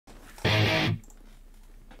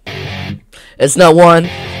It's not one,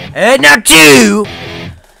 and not two.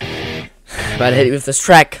 About to hit you with this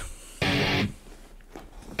track.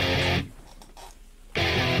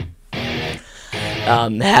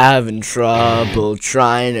 I'm having trouble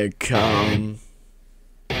trying to come.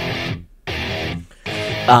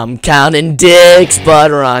 I'm counting dicks,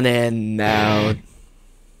 but running out.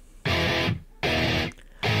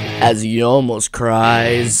 As he almost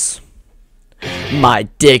cries, my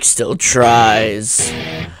dick still tries.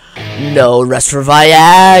 No rest for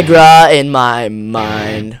Viagra in my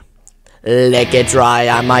mind. Lick it dry,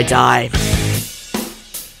 I might die.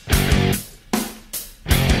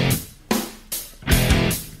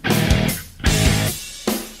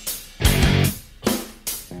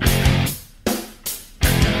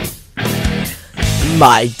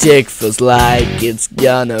 My dick feels like it's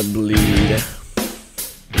gonna bleed.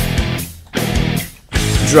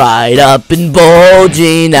 Dried up and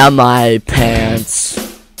bulging out my pants.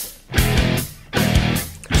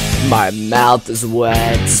 My mouth is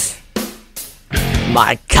wet.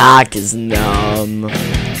 My cock is numb.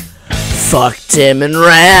 Fucked him and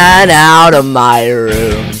ran out of my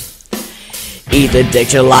room. Eat the dick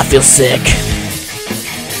till I feel sick.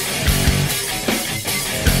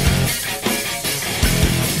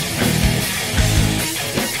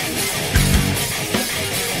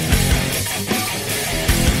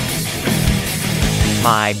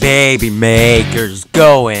 My baby maker's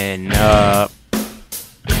going up.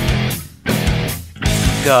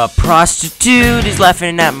 The prostitute is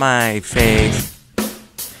laughing at my face.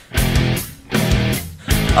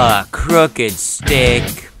 A crooked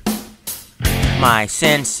stick. My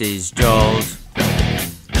senses dulled.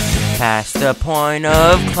 Past the point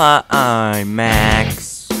of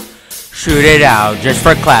climax. Shoot it out just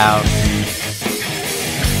for clout.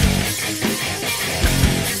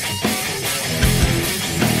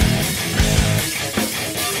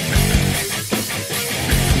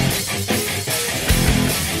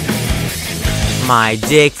 My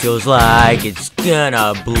dick feels like it's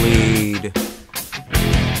gonna bleed.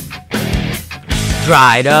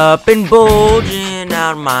 Dried up and bulging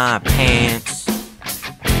out my pants.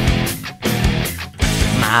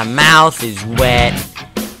 My mouth is wet.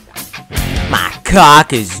 My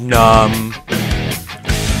cock is numb.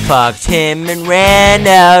 Fucked him and ran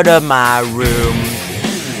out of my room.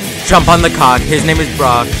 Jump on the cock, his name is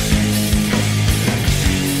Brock.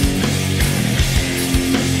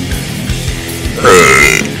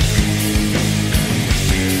 Hey!